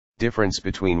Difference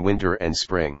between winter and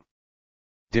spring.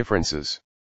 Differences.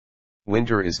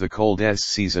 Winter is the coldest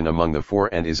season among the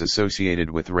four and is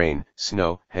associated with rain,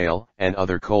 snow, hail, and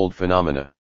other cold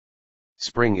phenomena.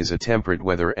 Spring is a temperate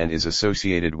weather and is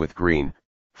associated with green,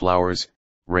 flowers,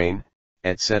 rain,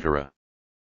 etc.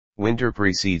 Winter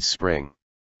precedes spring.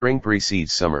 Spring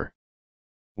precedes summer.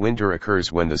 Winter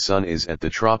occurs when the sun is at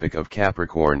the Tropic of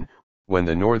Capricorn, when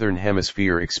the Northern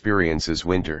Hemisphere experiences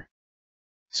winter.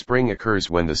 Spring occurs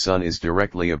when the sun is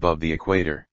directly above the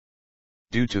equator.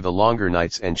 Due to the longer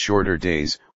nights and shorter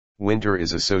days, winter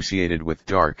is associated with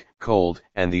dark, cold,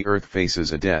 and the earth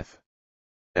faces a death.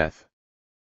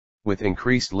 With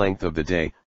increased length of the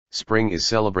day, spring is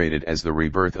celebrated as the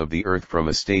rebirth of the earth from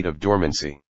a state of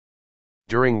dormancy.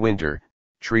 During winter,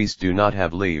 trees do not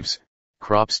have leaves,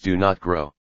 crops do not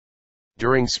grow.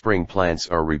 During spring plants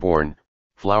are reborn,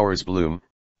 flowers bloom,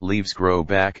 leaves grow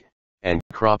back, and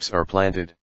crops are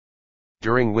planted.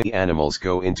 During winter animals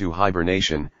go into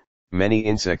hibernation, many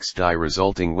insects die,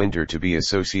 resulting winter to be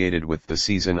associated with the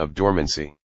season of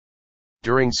dormancy.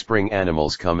 During spring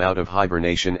animals come out of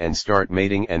hibernation and start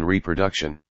mating and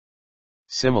reproduction.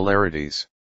 Similarities.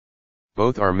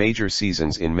 Both are major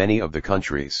seasons in many of the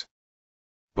countries.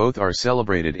 Both are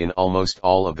celebrated in almost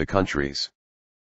all of the countries.